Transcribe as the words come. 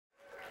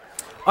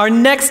Our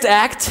next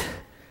act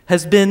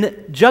has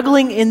been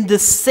juggling in the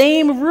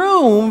same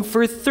room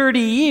for 30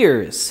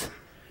 years,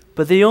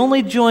 but they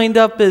only joined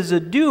up as a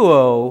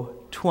duo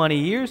 20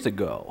 years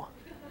ago.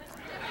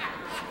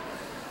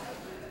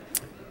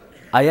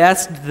 I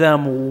asked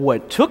them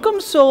what took them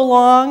so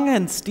long,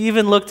 and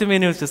Steven looked at me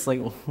and was just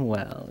like,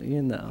 well,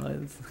 you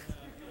know.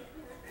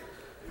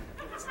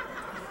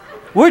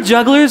 We're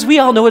jugglers. We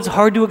all know it's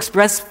hard to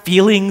express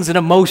feelings and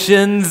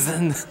emotions.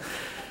 And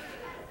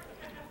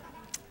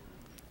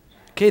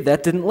okay,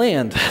 that didn't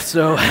land,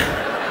 so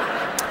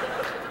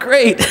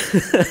great.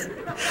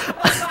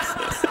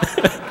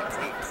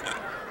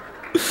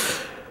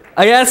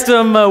 I asked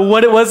them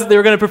what it was that they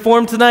were going to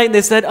perform tonight, and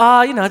they said,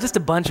 you know, just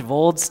a bunch of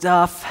old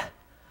stuff.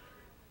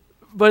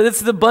 But it's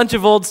the bunch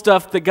of old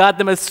stuff that got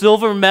them a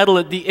silver medal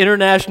at the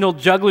International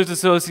Jugglers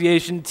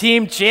Association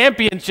Team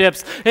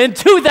Championships in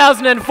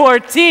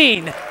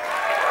 2014.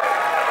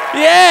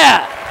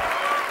 Yeah!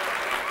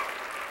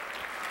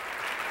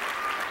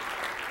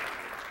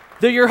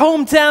 They're your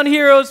hometown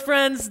heroes,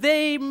 friends.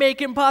 They make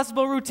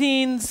impossible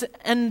routines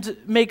and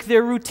make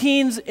their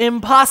routines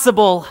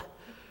impossible.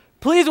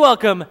 Please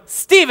welcome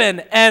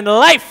Steven and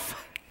Leif.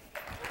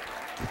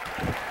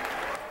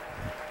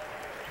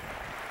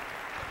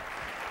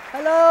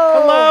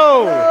 Hello.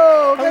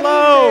 Hello.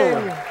 Hello.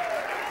 Evening.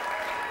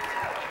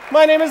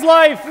 My name is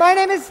Leif. My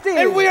name is Steve.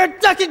 And we are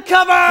Duck and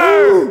Cover.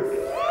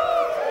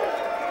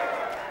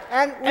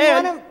 And we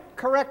want to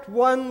correct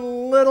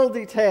one little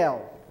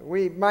detail.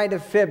 We might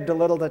have fibbed a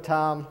little to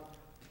Tom.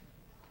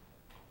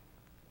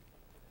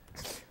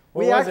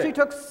 We actually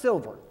took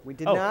silver. We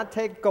did not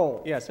take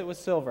gold. Yes, it was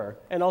silver.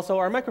 And also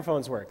our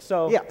microphones work.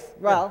 So yes.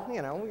 Well,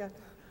 you know.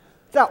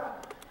 So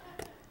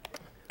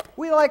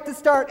we like to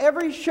start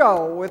every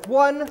show with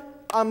one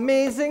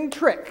amazing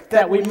trick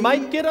that we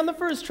might get on the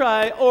first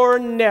try or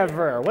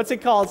never. What's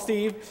it called,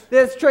 Steve?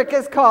 This trick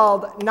is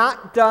called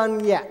Not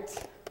Done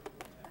Yet.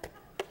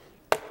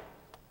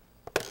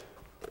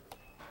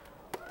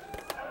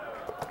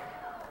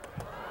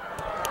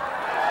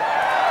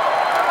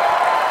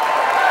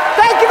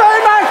 Thank you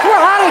very much.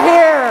 We're out of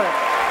here.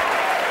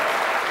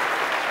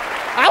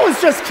 I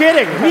was just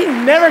kidding. We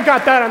never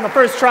got that on the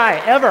first try,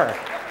 ever.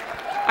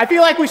 I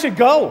feel like we should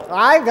go.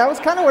 That was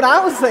kind of what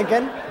I was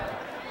thinking.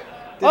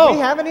 Did we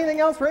have anything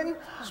else written?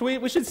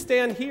 We should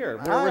stand here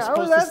where we're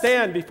supposed to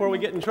stand before we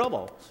get in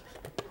trouble.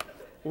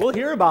 We'll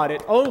hear about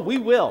it. Oh, we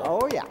will.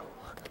 Oh, yeah.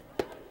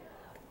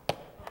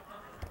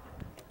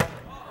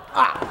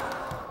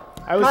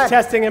 I was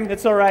testing him.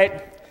 It's all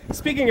right.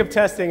 Speaking of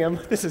testing him,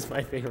 this is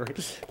my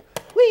favorite.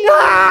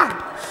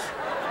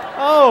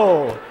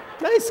 Oh,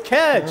 nice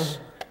catch.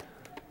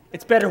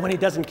 It's better when he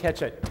doesn't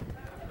catch it.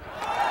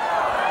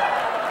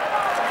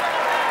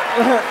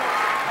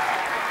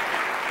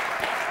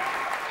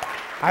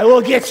 I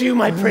will get you,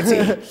 my pretty.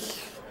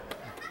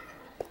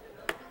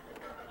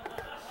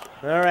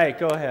 All right,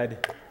 go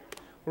ahead.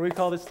 What do we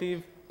call this,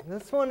 Steve?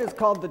 This one is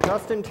called the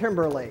Justin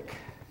Timberlake,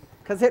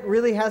 because it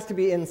really has to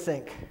be in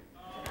sync.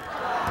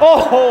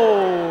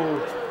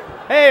 Oh,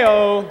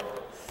 hey-oh.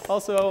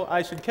 Also,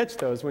 I should catch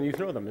those when you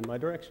throw them in my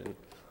direction.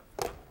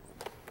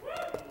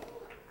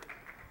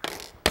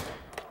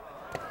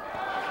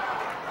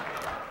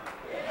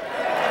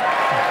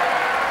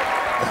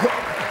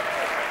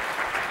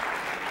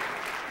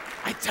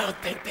 I don't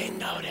think they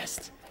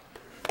noticed.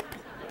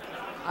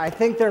 I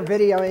think they're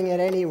videoing it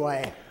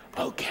anyway.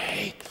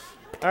 Okay.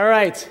 All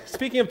right.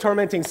 Speaking of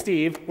tormenting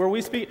Steve,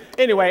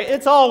 anyway,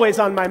 it's always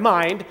on my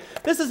mind.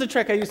 This is a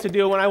trick I used to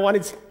do when I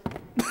wanted to...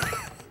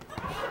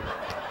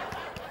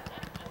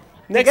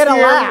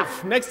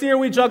 Next year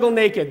we juggle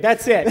naked.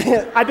 That's it.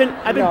 I've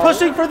been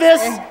pushing for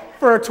this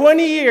for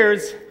 20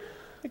 years.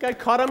 I got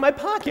caught on my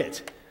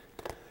pocket.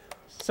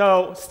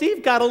 So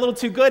Steve got a little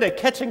too good at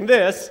catching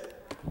this.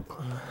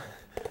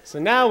 So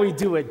now we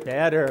do it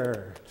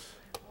better.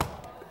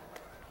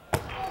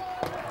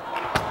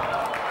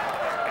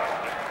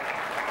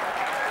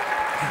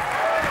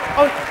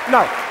 Oh,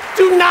 no.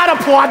 Do not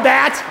applaud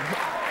that.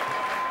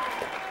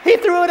 He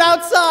threw it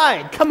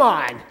outside. Come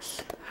on.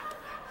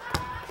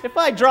 If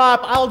I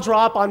drop, I'll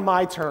drop on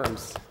my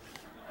terms.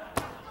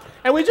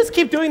 And we just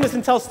keep doing this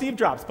until Steve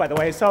drops, by the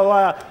way,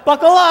 so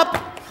buckle up.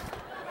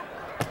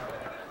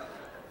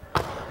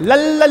 La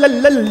la la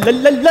la la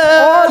la la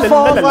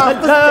la la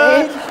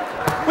la.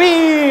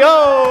 Wee!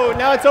 Oh,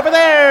 now it's over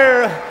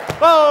there.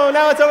 Oh,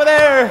 now it's over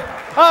there.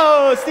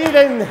 Oh,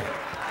 Steven.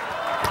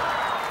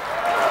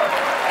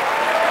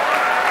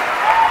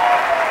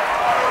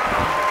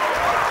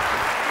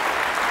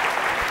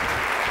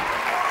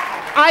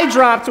 I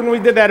dropped when we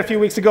did that a few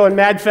weeks ago in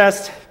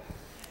MadFest.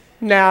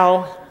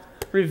 Now,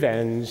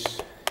 revenge.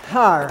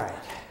 All right.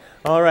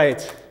 All right.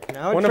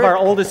 One of our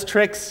oldest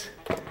tricks,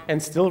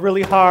 and still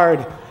really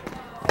hard.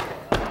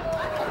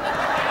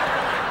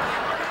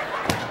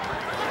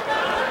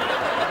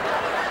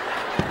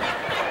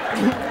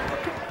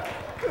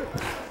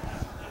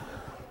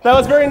 That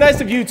was very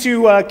nice of you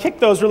to kick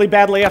those really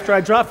badly after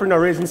I dropped for no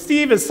reason.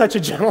 Steve is such a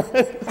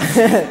gentleman.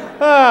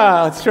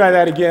 Let's try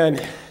that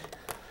again.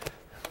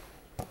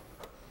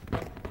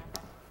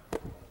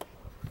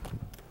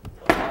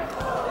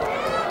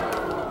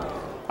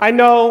 I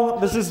know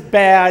this is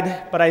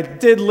bad, but I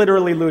did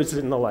literally lose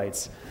it in the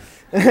lights.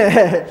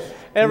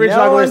 Every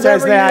juggler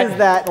says that. Used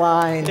that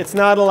line. It's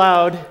not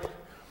allowed.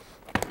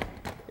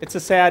 It's a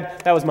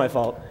sad, that was my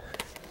fault.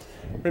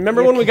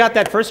 Remember when we got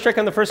that first trick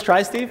on the first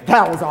try, Steve?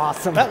 That was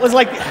awesome. That was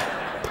like,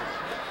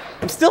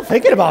 I'm still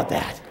thinking about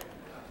that.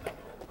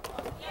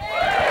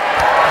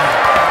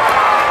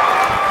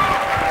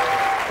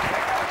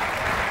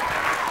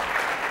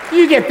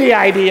 You get the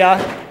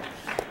idea.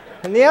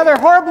 And the other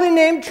horribly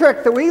named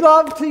trick that we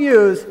love to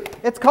use,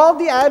 it's called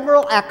the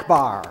Admiral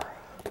Akbar.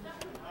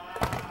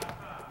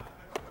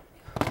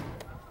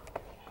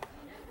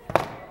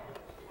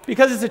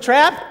 Because it's a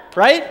trap,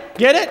 right?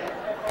 Get it?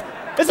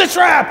 It's a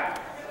trap!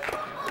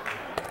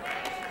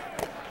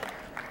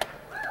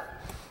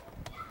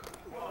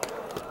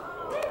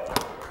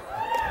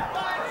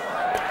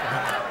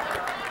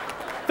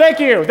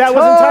 Thank you. That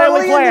was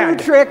entirely planned. Totally a new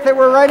trick that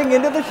we're writing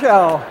into the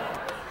show.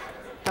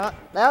 That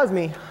was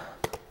me.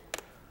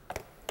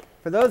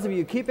 For those of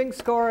you keeping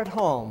score at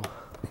home.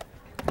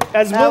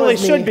 As Willie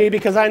should be,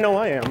 because I know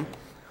I am.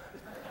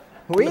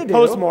 We do.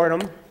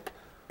 Post-mortem.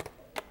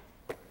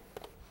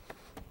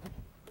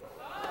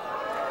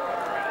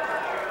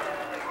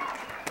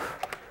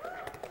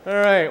 All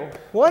right.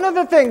 One of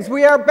the things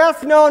we are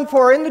best known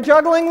for in the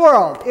juggling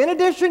world, in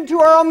addition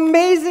to our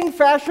amazing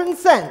fashion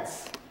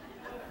sense,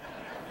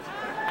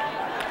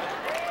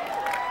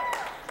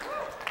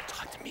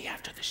 Talk to me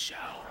after the show.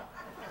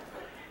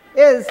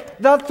 is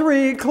the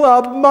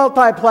 3-club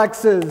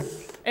multiplexes.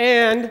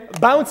 And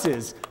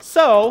bounces.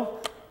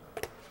 So,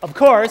 of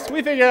course,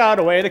 we figured out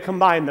a way to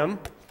combine them.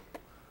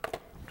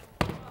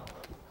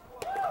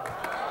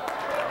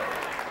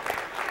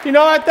 You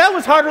know what? That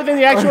was harder than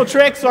the actual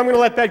trick, so I'm going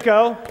to let that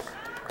go.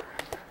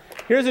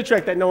 Here's a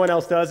trick that no one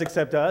else does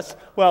except us.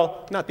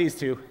 Well, not these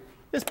two.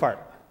 This part.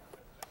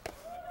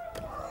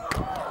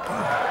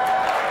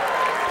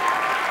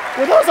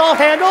 Were those all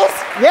handles?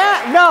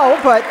 Yeah, no,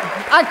 but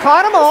I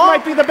caught them all. This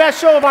might be the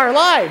best show of our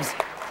lives.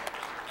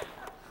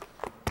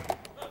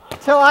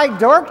 Till I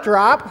dork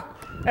drop.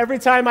 Every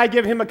time I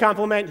give him a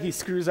compliment, he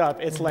screws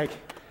up. It's like,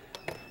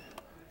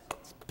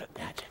 it's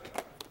magic.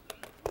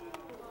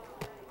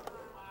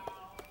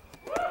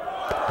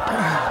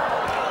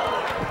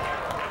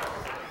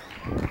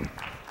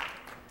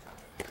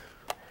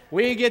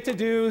 We get to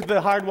do the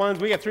hard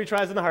ones. We get 3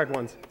 tries on the hard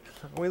ones.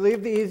 We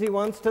leave the easy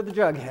ones to the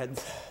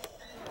jugheads.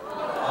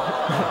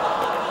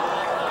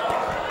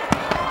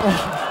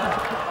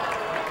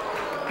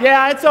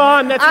 Yeah, it's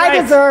on. That's right.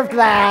 I deserved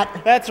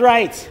that. That's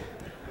right.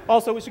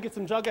 Also, we should get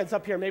some jugheads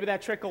up here. Maybe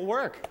that trick will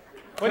work.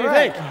 What do you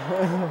think?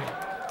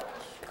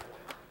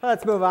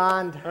 Let's move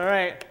on. All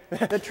right.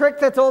 The trick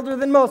that's older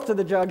than most of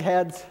the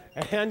jugheads.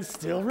 And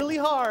still really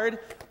hard.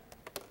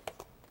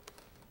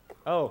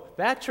 Oh,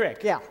 that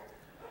trick. Yeah.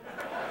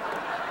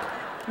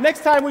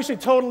 Next time we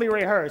should totally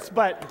rehearse,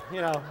 but,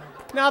 you know,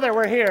 now that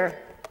we're here.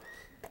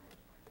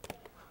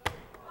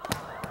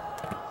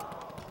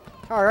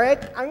 All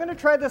right, I'm going to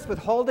try this with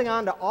holding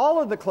on to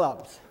all of the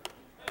clubs.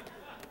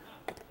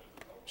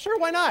 Sure,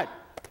 why not?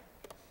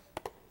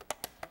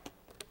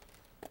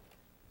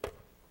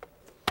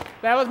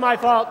 That was my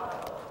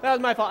fault. That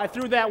was my fault. I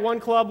threw that one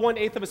club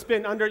 1/8 of a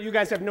spin under. You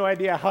guys have no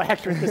idea how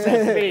accurate this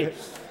has to be. It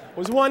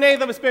was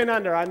 1/8 of a spin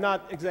under. I'm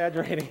not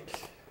exaggerating.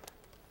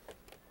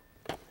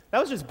 That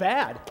was just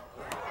bad.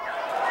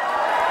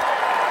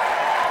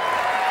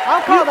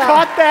 I'll call that. You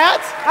caught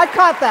that? I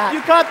caught that.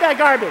 You caught that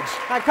garbage.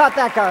 I caught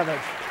that garbage.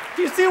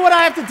 Do you see what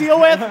I have to deal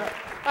with?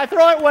 I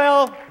throw it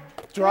well,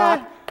 drop.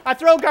 Yeah. I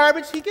throw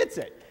garbage, he gets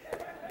it.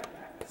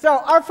 So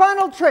our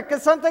final trick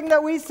is something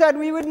that we said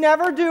we would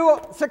never do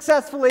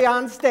successful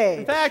on stage.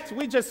 In fact,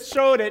 we just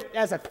showed it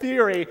as a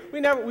theory.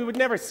 We would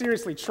never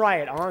seriously try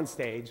it on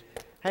stage.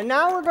 And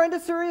now we're going to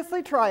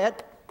seriously try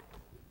it.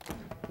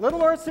 A little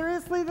more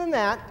seriously than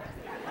that.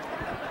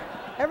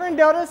 Ever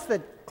notice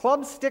that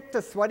clubs stick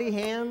to sweaty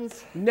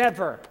hands?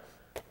 Never.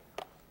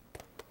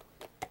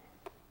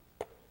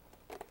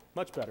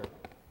 Much better.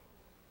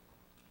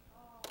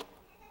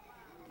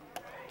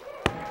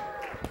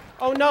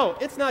 Oh no,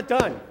 it's not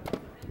done.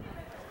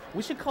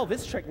 We should call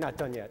this trick not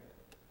done yet.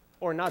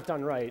 Or not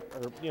done right,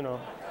 or, you know.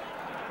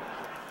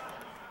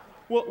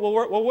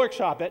 We'll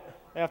workshop it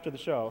after the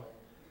show.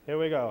 Here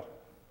we go.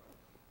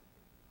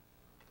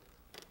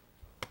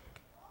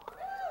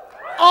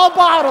 All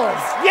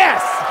bottles,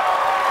 yes!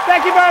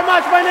 Thank you very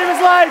much, my name is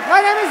Leif.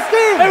 My name is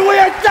Steve. And we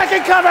are Duck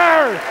and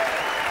Cover!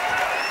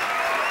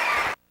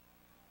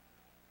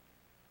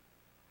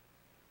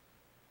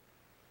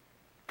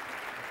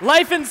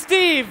 Leif and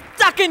Steve,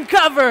 duck and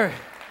cover.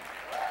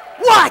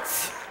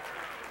 What?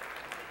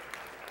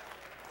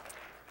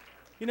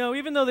 You know,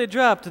 even though they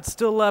dropped, it's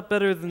still a lot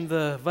better than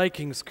the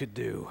Vikings could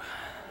do.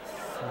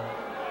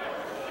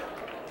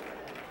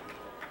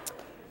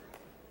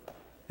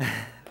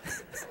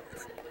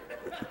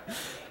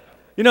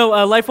 You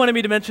know, Leif wanted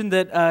me to mention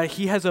that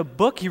he has a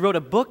book. He wrote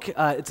a book.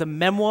 It's a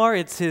memoir.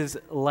 It's his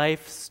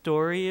life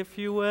story, if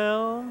you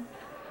will.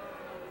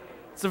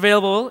 It's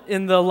available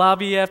in the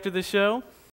lobby after the show.